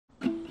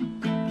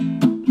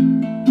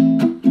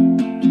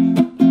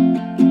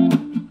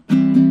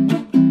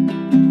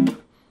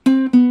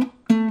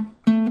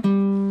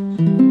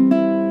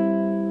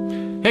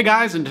Hey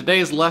guys, in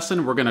today's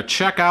lesson we're going to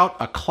check out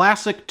a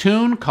classic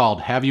tune called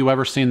Have You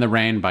Ever Seen the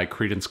Rain by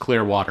Creedence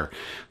Clearwater.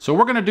 So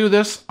we're going to do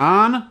this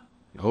on,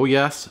 oh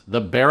yes,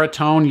 the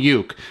baritone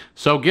uke.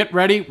 So get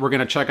ready, we're going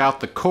to check out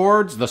the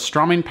chords, the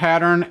strumming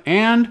pattern,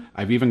 and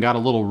I've even got a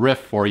little riff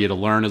for you to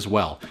learn as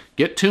well.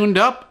 Get tuned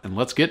up and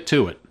let's get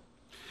to it.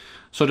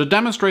 So to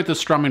demonstrate the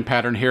strumming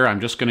pattern here, I'm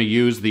just going to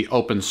use the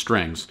open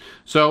strings.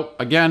 So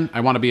again,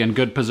 I want to be in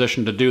good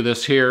position to do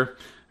this here.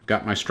 I've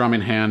got my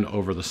strumming hand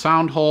over the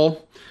sound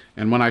hole.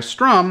 And when I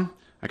strum,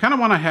 I kind of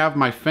want to have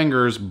my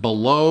fingers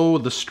below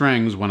the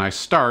strings when I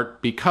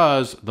start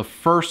because the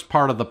first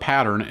part of the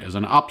pattern is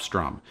an up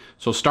strum.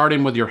 So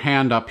starting with your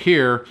hand up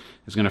here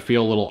is going to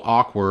feel a little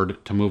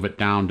awkward to move it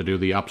down to do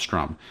the up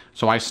strum.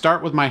 So I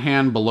start with my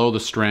hand below the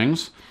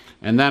strings,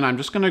 and then I'm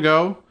just going to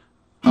go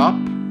up,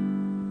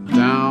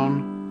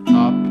 down,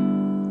 up,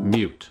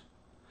 mute.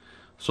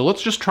 So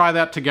let's just try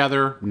that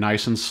together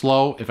nice and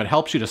slow. If it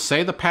helps you to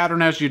say the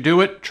pattern as you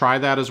do it, try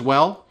that as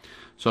well.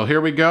 So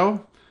here we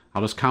go.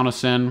 I'll just count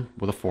us in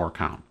with a 4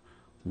 count.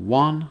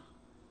 1,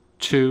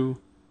 2,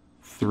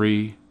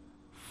 3,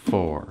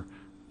 4.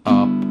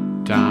 Up,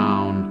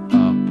 down,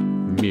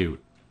 up,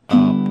 mute.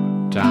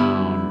 Up,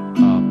 down,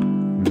 up,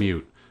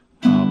 mute.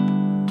 Up,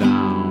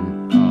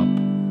 down,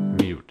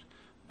 up, mute.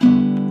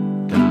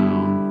 Up,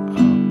 down,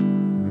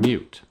 up,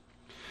 mute.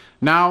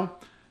 Now,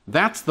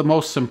 that's the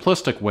most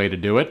simplistic way to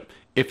do it.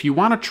 If you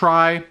want to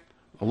try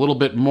a little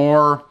bit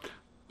more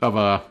of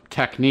a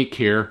technique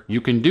here, you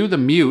can do the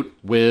mute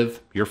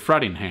with your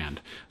fretting hand.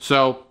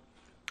 So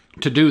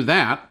to do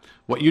that,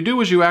 what you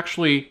do is you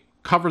actually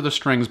cover the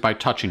strings by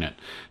touching it.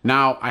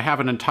 Now, I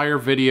have an entire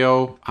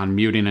video on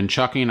muting and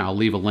chucking. I'll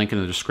leave a link in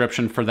the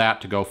description for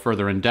that to go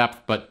further in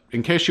depth, but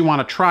in case you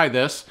want to try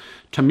this,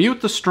 to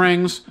mute the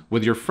strings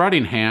with your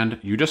fretting hand,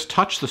 you just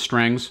touch the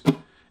strings,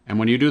 and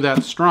when you do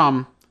that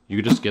strum,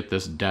 you just get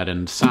this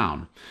deadened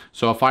sound.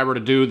 So if I were to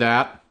do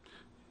that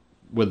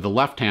with the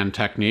left hand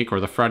technique, or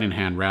the fretting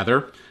hand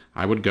rather,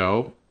 I would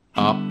go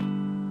up,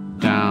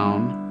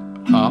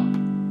 down, up,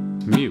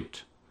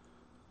 mute.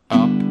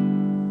 Up,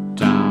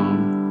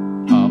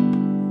 down, up,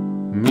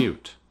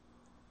 mute.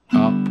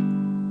 Up,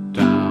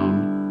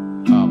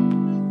 down, up,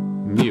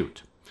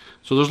 mute.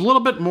 So there's a little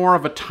bit more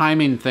of a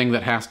timing thing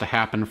that has to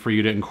happen for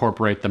you to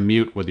incorporate the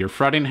mute with your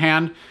fretting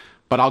hand,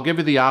 but I'll give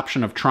you the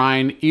option of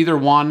trying either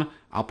one.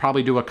 I'll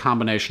probably do a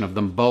combination of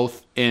them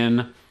both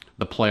in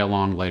the play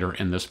along later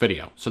in this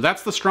video. So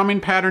that's the strumming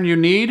pattern you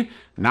need.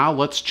 Now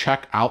let's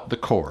check out the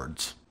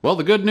chords. Well,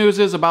 the good news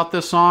is about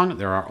this song,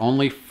 there are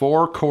only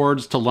 4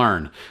 chords to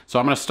learn. So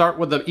I'm going to start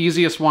with the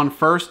easiest one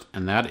first,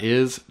 and that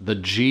is the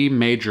G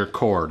major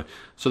chord.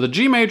 So the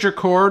G major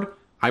chord,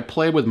 I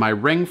play with my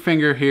ring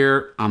finger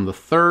here on the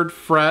 3rd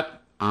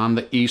fret on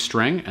the E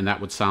string, and that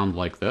would sound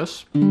like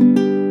this.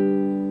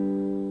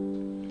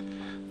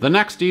 The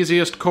next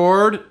easiest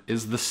chord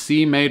is the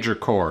C major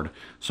chord.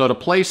 So to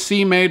play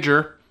C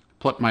major,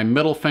 put my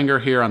middle finger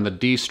here on the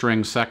D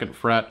string 2nd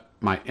fret,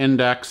 my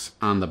index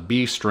on the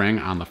B string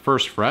on the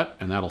 1st fret,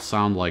 and that'll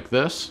sound like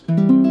this.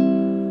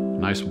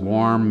 Nice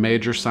warm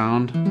major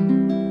sound.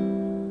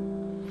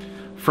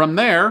 From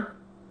there,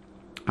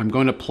 I'm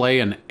going to play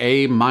an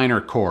A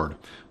minor chord.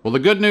 Well, the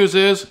good news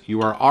is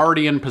you are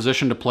already in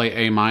position to play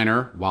A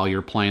minor while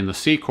you're playing the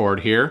C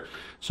chord here.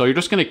 So you're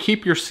just going to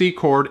keep your C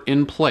chord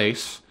in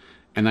place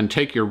and then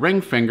take your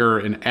ring finger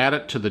and add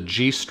it to the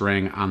G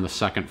string on the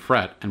 2nd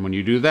fret. And when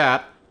you do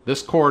that,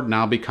 this chord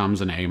now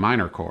becomes an A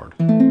minor chord.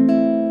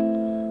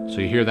 So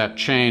you hear that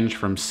change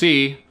from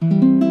C,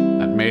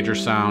 that major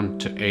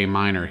sound, to A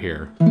minor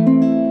here.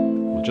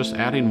 Well, just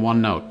adding one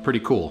note,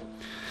 pretty cool.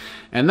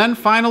 And then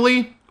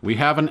finally, we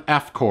have an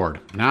F chord.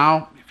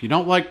 Now, if you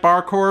don't like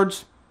bar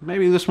chords,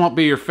 maybe this won't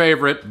be your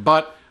favorite,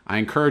 but I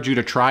encourage you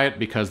to try it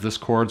because this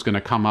chord's going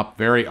to come up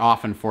very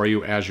often for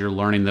you as you're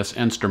learning this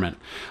instrument.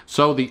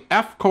 So the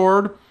F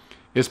chord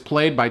is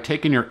played by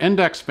taking your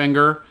index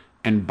finger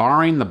and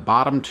barring the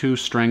bottom 2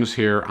 strings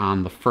here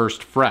on the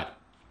 1st fret.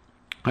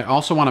 I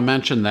also want to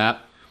mention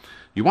that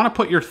you want to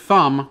put your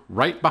thumb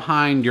right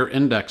behind your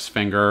index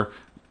finger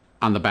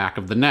on the back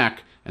of the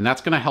neck, and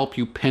that's going to help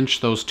you pinch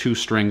those 2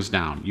 strings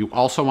down. You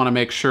also want to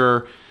make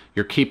sure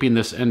you're keeping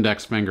this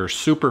index finger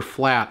super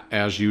flat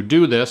as you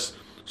do this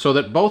so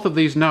that both of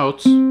these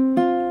notes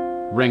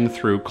ring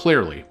through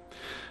clearly.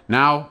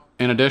 Now,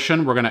 in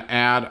addition, we're going to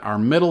add our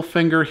middle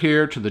finger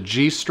here to the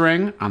G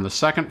string on the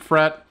 2nd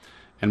fret,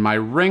 and my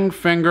ring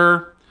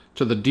finger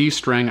to the D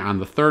string on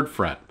the 3rd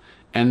fret.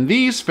 And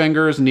these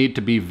fingers need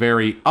to be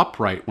very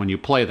upright when you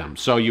play them.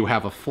 So you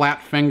have a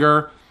flat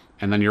finger,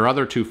 and then your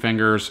other 2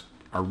 fingers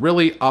are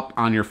really up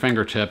on your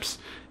fingertips.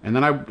 And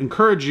then I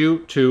encourage you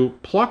to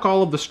pluck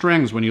all of the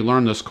strings when you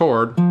learn this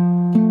chord,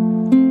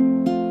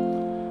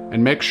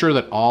 and make sure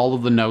that all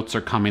of the notes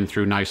are coming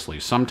through nicely.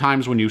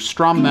 Sometimes when you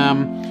strum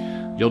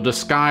them, you'll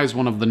disguise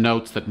one of the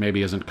notes that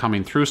maybe isn't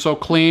coming through so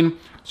clean.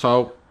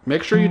 So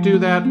make sure you do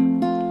that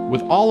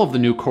with all of the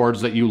new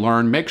chords that you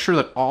learn. Make sure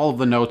that all of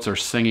the notes are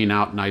singing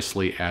out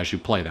nicely as you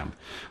play them.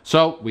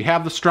 So we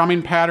have the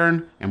strumming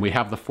pattern and we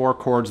have the 4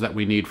 chords that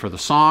we need for the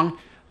song.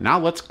 Now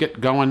let's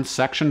get going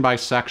section by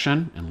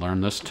section and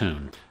learn this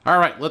tune. All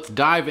right, let's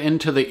dive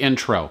into the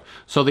intro.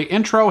 So the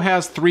intro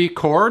has 3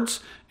 chords,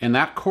 and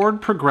that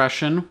chord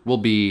progression will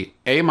be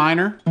A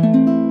minor.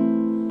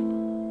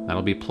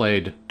 That'll be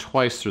played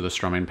twice through the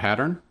strumming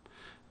pattern.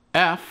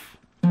 F,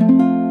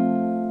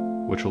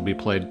 which will be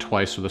played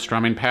twice through the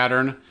strumming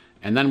pattern.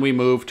 And then we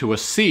move to a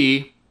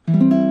C,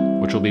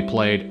 which will be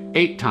played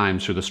 8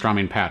 times through the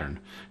strumming pattern.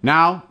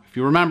 Now, if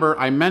you remember,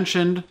 I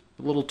mentioned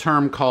a little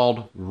term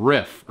called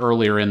riff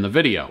earlier in the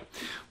video.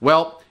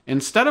 Well,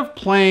 instead of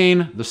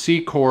playing the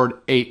C chord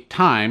 8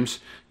 times,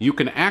 you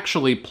can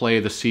actually play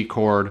the C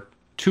chord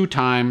 2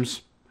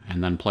 times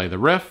and then play the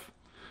riff,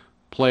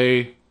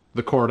 play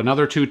the chord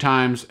another 2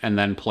 times, and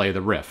then play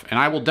the riff. And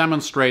I will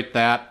demonstrate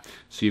that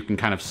so you can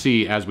kind of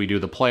see as we do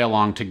the play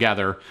along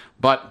together.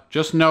 But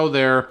just know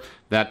there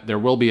that there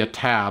will be a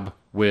tab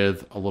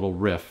with a little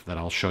riff that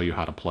I'll show you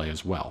how to play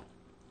as well.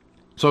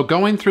 So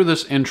going through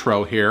this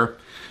intro here,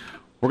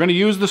 we're going to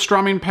use the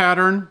strumming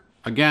pattern,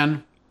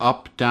 again,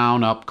 up,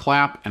 down, up,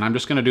 clap, and I'm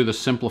just going to do the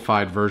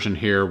simplified version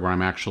here where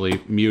I'm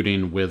actually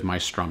muting with my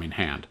strumming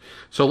hand.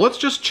 So let's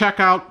just check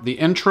out the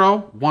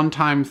intro one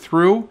time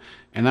through,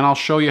 and then I'll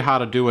show you how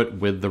to do it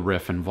with the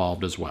riff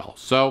involved as well.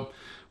 So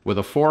with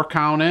a 4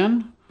 count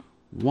in,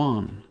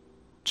 1,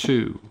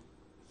 2,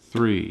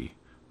 3,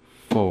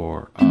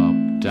 4,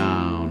 up,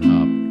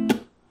 down,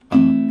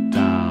 up,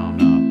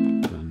 down, up,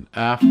 then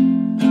F,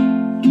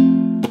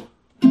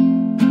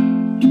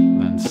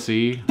 then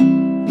C,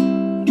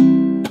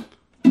 2,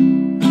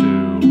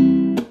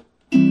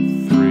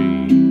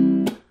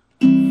 3,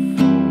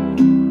 4,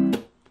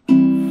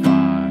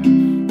 5,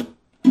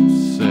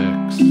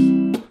 6,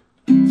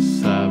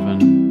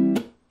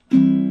 7,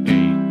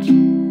 8.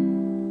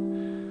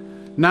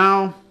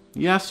 Now,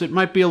 yes, it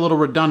might be a little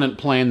redundant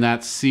playing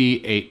that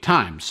C 8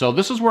 times. So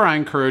this is where I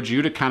encourage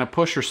you to kind of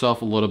push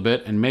yourself a little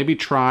bit and maybe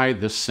try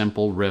this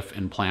simple riff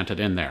and plant it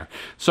in there.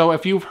 So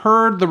if you've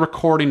heard the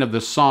recording of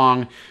this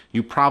song,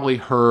 you probably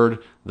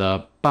heard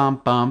the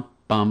bum bum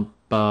bum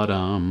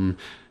ba-dum,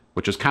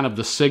 which is kind of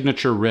the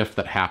signature riff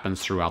that happens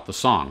throughout the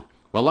song.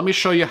 Well, let me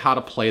show you how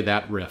to play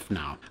that riff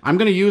now. I'm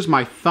going to use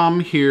my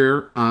thumb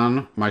here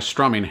on my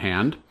strumming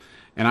hand,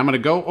 and I'm going to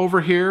go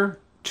over here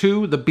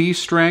to the B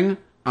string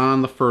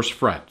on the 1st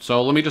fret.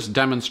 So let me just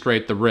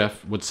demonstrate the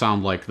riff would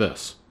sound like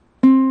this.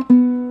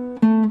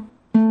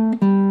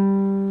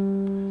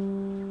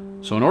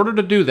 So in order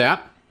to do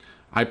that,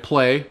 I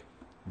play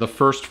the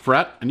 1st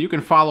fret, and you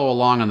can follow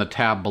along on the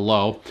tab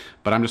below,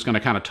 but I'm just going to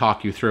kind of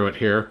talk you through it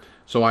here.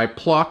 So I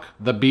pluck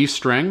the B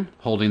string,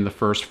 holding the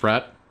 1st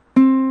fret,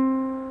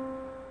 and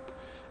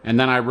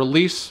then I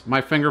release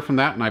my finger from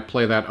that and I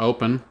play that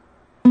open.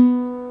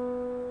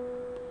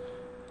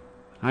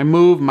 I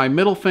move my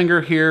middle finger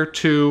here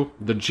to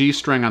the G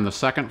string on the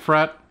 2nd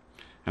fret,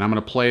 and I'm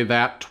going to play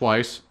that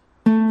twice.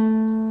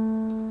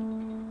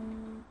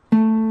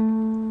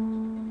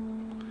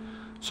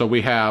 So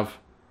we have,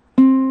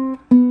 and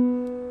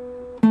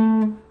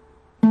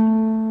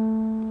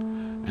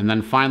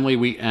then finally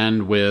we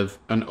end with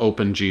an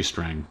open G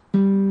string.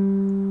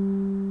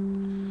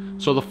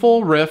 So the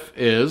full riff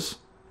is,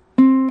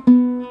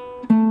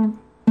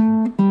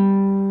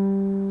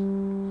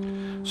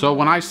 so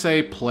when I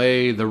say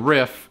play the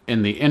riff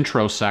in the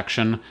intro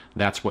section,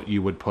 that's what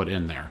you would put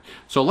in there.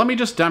 So let me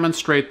just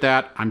demonstrate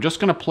that. I'm just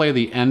going to play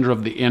the end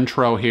of the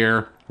intro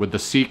here with the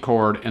C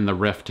chord and the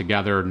riff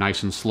together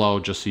nice and slow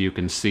just so you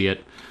can see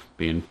it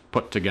being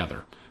put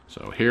together.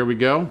 So here we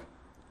go.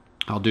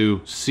 I'll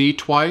do C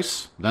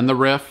twice, then the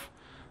riff,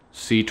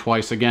 C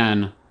twice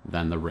again,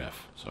 then the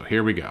riff. So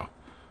here we go.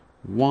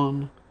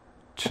 1,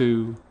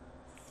 2,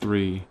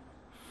 3,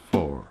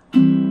 4.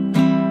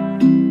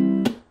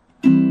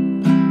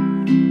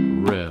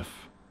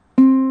 Riff.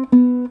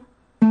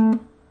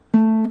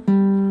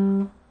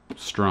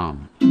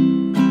 Strum.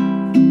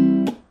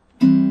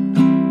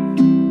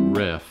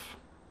 Riff.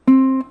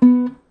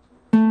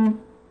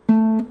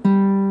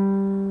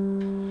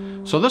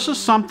 So this is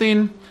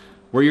something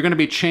where you're going to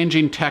be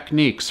changing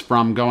techniques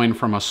from going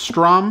from a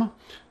strum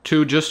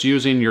to just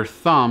using your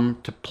thumb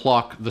to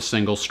pluck the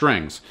single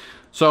strings.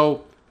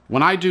 So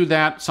when I do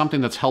that,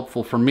 something that's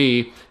helpful for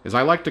me is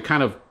I like to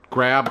kind of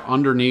grab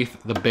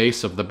underneath the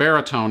bass of the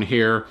baritone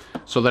here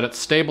so that it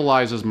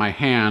stabilizes my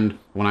hand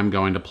when I'm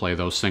going to play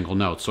those single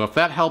notes. So if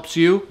that helps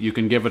you, you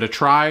can give it a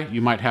try.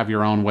 You might have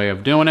your own way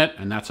of doing it,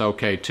 and that's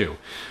okay too.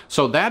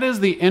 So that is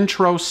the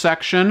intro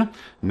section.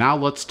 Now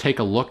let's take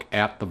a look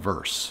at the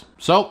verse.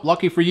 So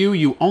lucky for you,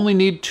 you only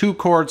need 2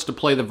 chords to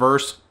play the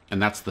verse,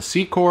 and that's the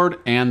C chord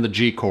and the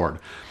G chord.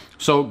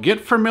 So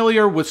get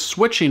familiar with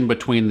switching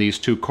between these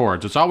 2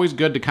 chords. It's always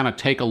good to kind of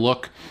take a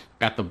look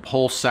at the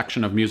whole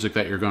section of music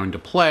that you're going to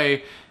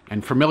play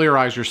and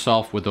familiarize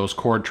yourself with those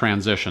chord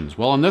transitions.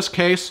 Well, in this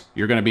case,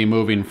 you're going to be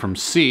moving from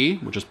C,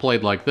 which is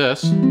played like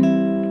this,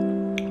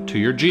 to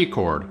your G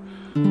chord,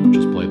 which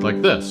is played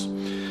like this.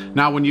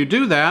 Now, when you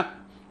do that,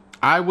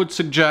 I would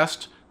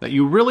suggest that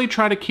you really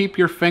try to keep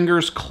your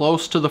fingers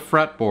close to the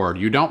fretboard.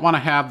 You don't want to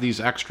have these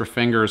extra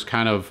fingers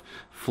kind of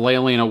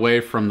flailing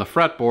away from the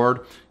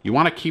fretboard, you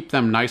want to keep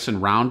them nice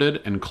and rounded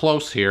and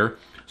close here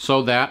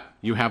so that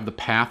you have the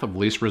path of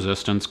least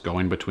resistance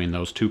going between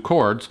those two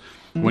chords.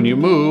 When you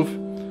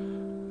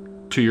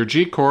move to your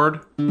G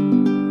chord,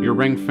 your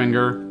ring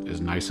finger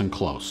is nice and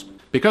close.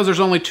 Because there's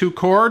only two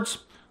chords,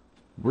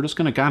 we're just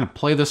going to kind of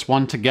play this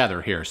one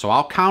together here. So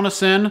I'll count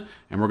us in,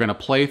 and we're going to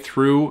play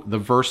through the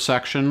verse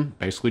section,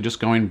 basically just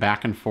going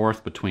back and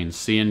forth between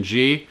C and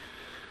G.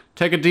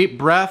 Take a deep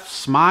breath,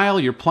 smile,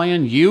 you're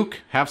playing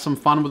uke, have some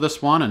fun with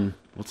this one, and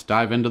let's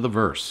dive into the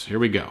verse. Here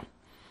we go.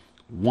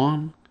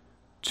 1,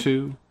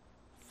 2,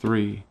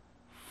 3,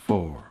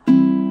 4. 2,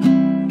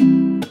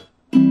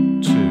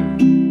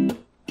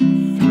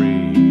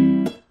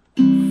 3,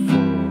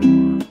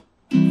 4,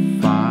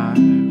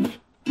 5,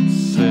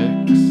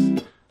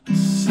 6,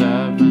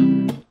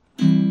 7,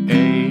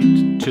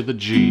 8 to the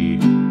G.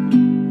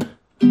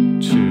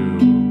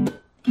 2,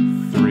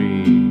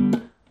 3,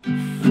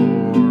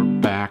 4,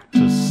 back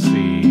to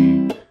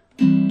C.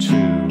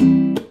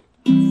 2,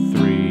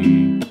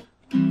 3,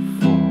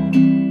 4.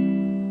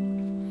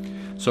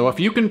 So if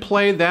you can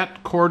play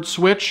that chord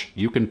switch,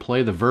 you can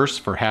play the verse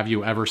for Have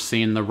You Ever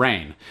Seen the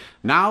Rain.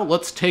 Now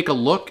let's take a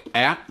look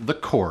at the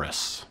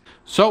chorus.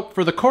 So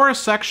for the chorus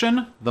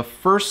section, the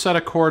first set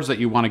of chords that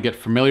you want to get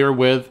familiar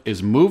with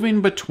is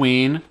moving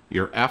between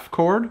your F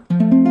chord,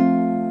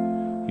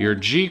 your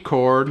G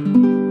chord,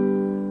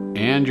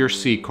 and your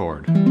C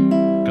chord,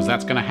 because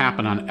that's going to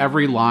happen on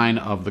every line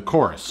of the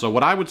chorus. So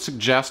what I would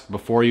suggest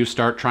before you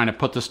start trying to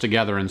put this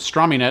together and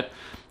strumming it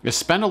is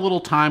spend a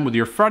little time with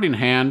your fretting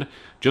hand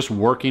just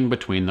working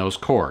between those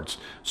chords.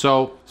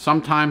 So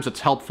sometimes it's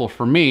helpful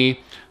for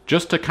me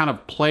just to kind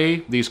of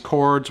play these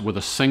chords with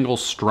a single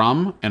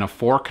strum and a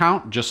 4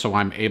 count, just so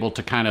I'm able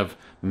to kind of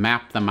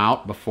map them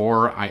out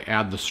before I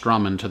add the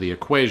strum into the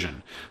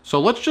equation.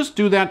 So let's just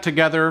do that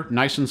together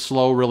nice and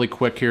slow really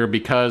quick here,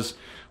 because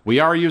we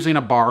are using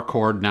a bar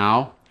chord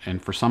now,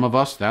 and for some of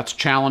us that's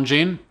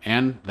challenging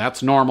and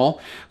that's normal.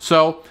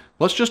 So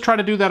let's just try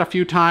to do that a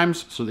few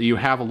times so that you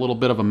have a little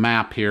bit of a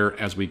map here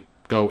as we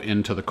go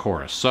into the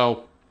chorus.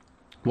 So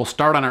we'll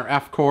start on our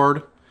F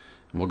chord,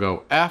 and we'll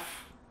go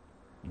F,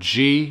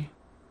 G,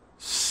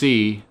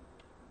 C,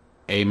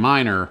 A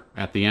minor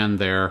at the end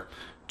there,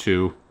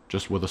 to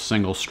just with a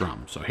single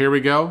strum. So here we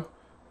go.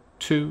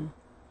 2,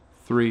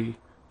 3,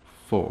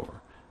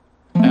 4.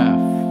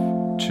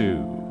 F,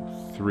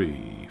 2,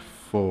 3,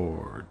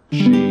 4.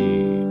 G,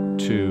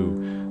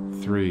 2,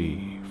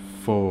 3,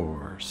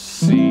 4.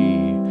 C,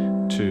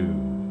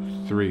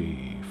 2,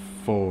 3,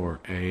 4.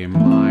 A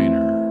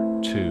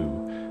minor,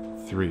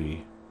 2,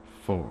 3,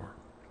 4.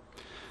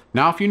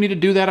 Now, if you need to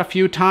do that a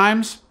few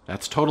times,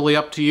 that's totally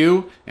up to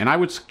you, and I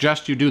would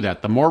suggest you do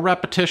that. The more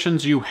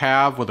repetitions you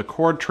have with a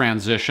chord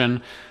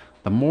transition,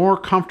 the more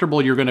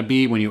comfortable you're going to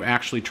be when you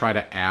actually try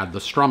to add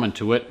the strum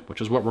into it, which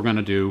is what we're going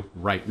to do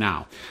right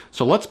now.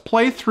 So let's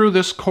play through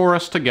this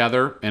chorus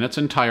together in its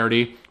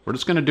entirety. We're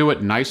just going to do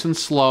it nice and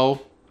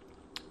slow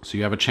so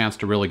you have a chance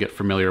to really get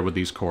familiar with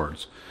these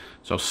chords.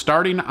 So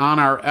starting on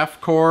our F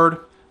chord,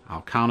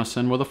 I'll count us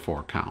in with a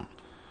 4 count.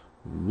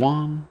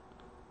 1,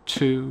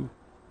 2,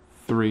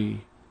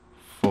 3,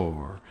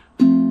 4.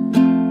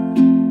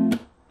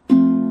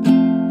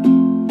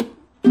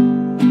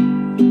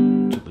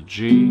 To the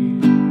G,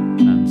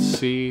 then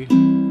C,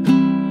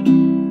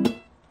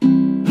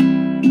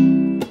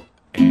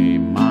 A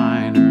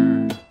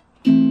minor,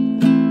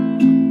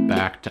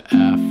 back to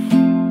F,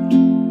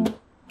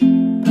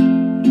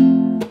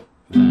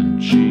 then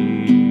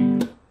G,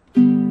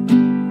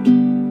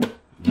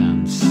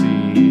 then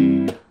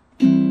C,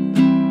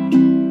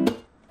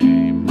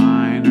 A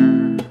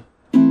minor,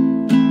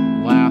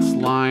 last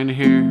line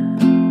here,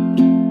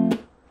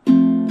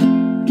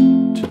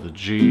 to the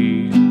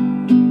G,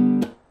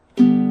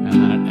 and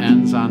then it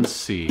ends on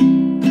C.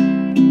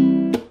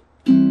 2,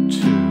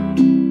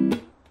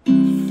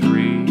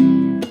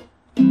 3,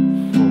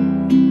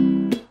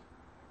 4.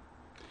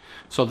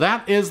 So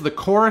that is the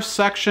chorus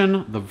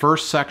section, the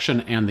verse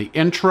section, and the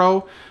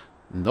intro.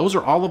 And those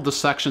are all of the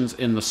sections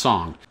in the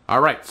song.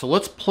 All right, so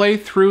let's play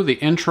through the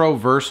intro,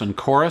 verse, and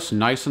chorus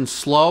nice and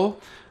slow.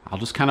 I'll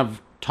just kind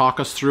of talk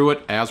us through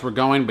it as we're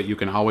going, but you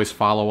can always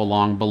follow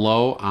along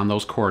below on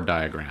those chord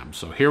diagrams.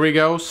 So here we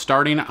go,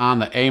 starting on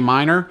the A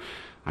minor.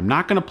 I'm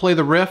not going to play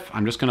the riff,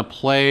 I'm just going to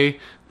play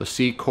the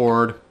C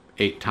chord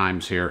 8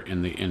 times here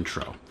in the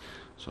intro.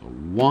 So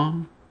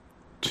 1,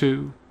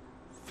 2,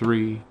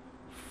 3,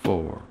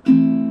 4.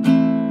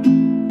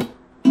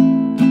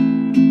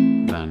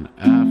 Then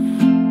F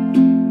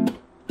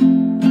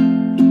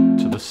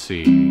to the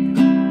C.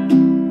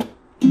 2,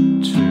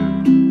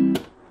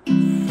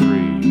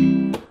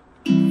 3,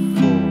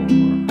 4.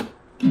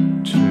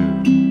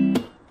 2,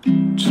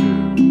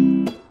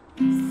 2,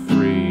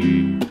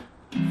 3,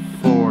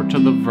 4 to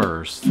the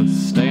verse. Let's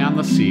stay on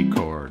the C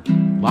chord.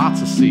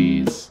 Lots of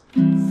C's.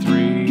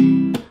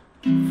 3,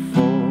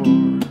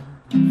 4,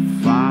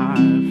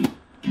 5,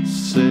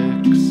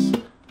 6,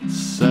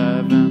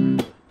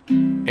 7,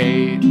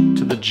 8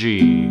 to the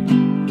G.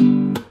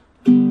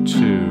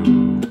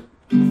 2,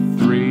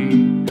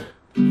 3,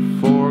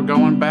 4.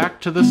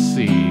 back to the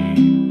C.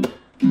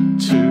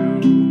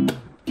 2,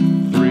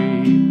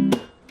 3,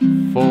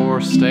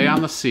 4, stay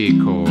on the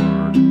C chord.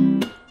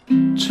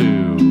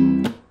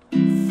 2,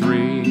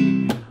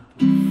 3,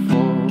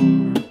 4,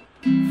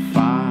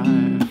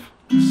 5,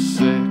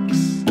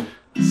 6,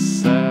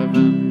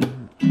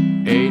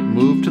 7, 8,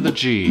 move to the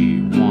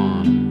G.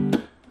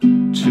 1,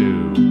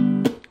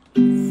 2,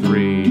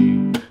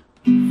 3,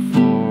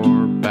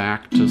 4,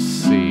 back to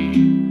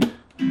C.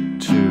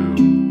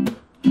 2,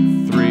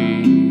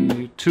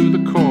 3, to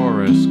the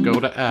chorus, go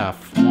to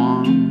F.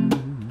 1,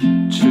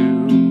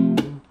 2,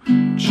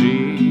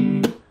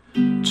 G,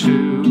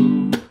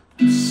 2,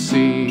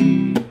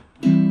 C,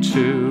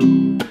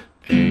 2,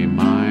 A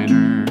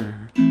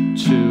minor,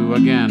 2,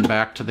 again,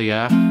 back to the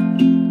F.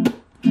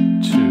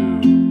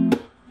 2,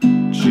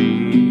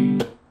 G,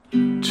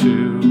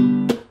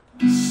 2,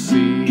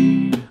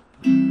 C,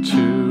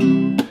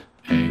 2,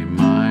 A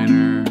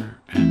minor,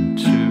 and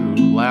 2,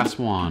 last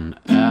one,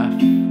 F,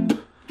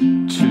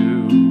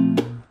 2,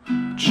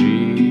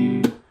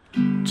 G,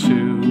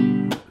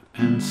 2,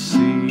 and C,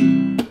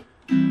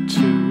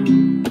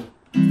 2,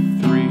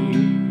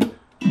 3,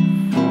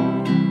 4.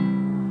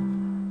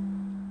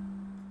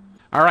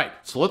 All right,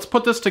 so let's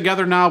put this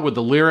together now with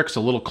the lyrics a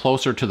little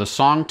closer to the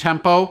song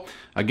tempo.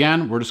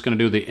 Again, we're just going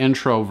to do the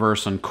intro,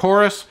 verse, and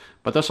chorus,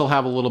 but this will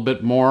have a little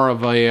bit more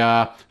of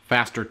a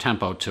faster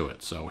tempo to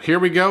it. So here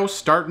we go,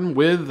 starting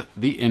with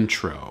the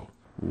intro.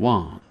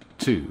 1,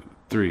 2,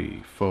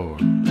 3, 4.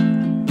 2,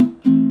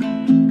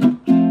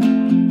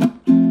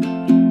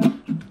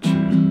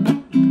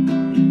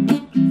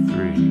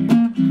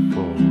 3,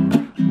 4.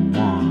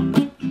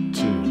 1,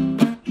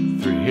 2,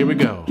 3. Here we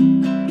go.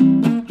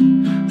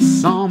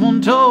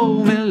 Someone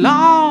told me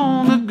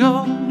long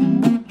ago,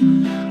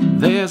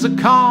 there's a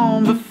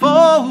calm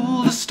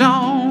before the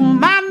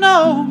storm. I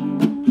know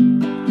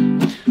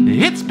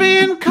it's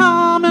been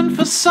coming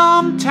for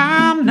some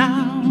time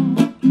now.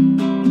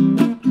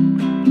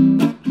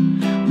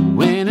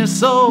 When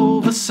it's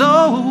over,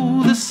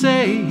 so they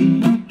say,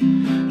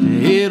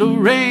 it'll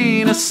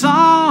rain a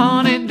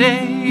sunny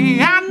day.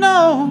 I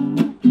know,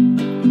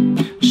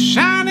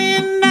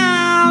 shining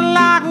down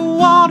like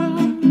water.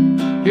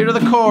 Here to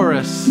the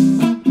chorus.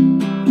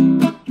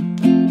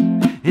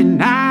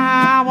 And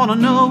I wanna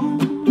know,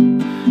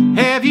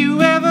 have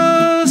you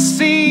ever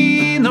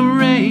seen the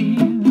rain?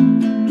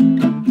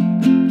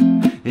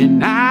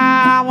 And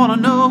I wanna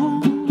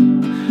know,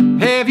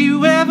 have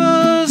you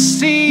ever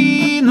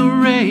seen the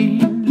rain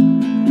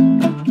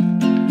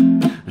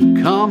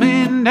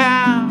coming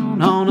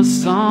down on a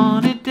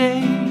sunny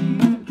day?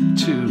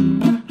 2,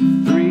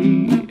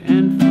 3,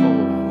 and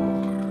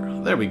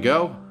 4. There we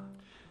go.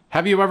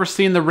 Have You Ever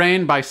Seen the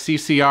Rain by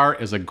CCR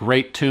is a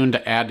great tune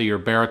to add to your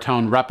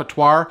baritone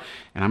repertoire,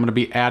 and I'm going to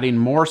be adding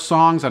more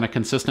songs on a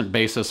consistent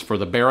basis for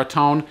the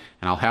baritone,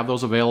 and I'll have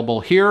those available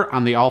here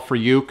on the All for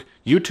Uke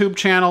YouTube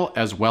channel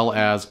as well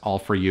as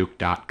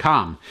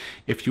allforuke.com.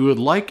 If you would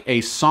like a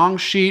song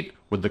sheet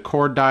with the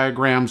chord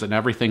diagrams and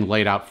everything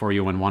laid out for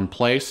you in one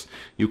place,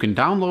 you can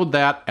download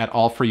that at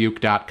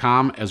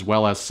allforuke.com, as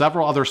well as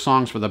several other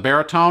songs for the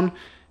baritone.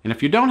 And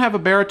if you don't have a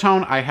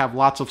baritone, I have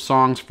lots of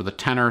songs for the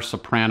tenor,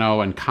 soprano,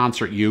 and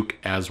concert uke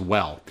as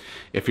well.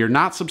 If you're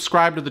not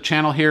subscribed to the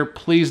channel here,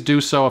 please do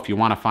so. If you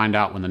want to find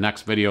out when the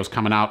next video is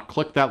coming out,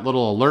 click that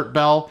little alert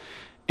bell.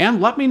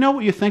 And let me know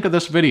what you think of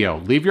this video.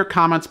 Leave your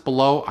comments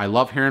below. I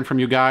love hearing from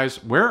you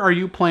guys. Where are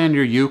you playing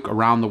your uke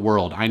around the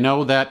world? I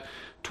know that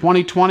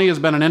 2020 has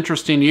been an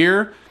interesting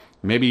year.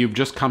 Maybe you've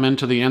just come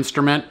into the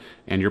instrument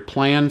and you're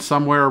playing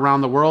somewhere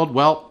around the world.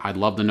 Well, I'd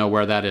love to know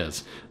where that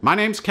is. My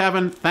name's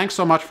Kevin. Thanks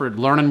so much for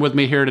learning with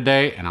me here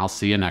today, and I'll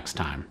see you next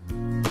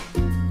time.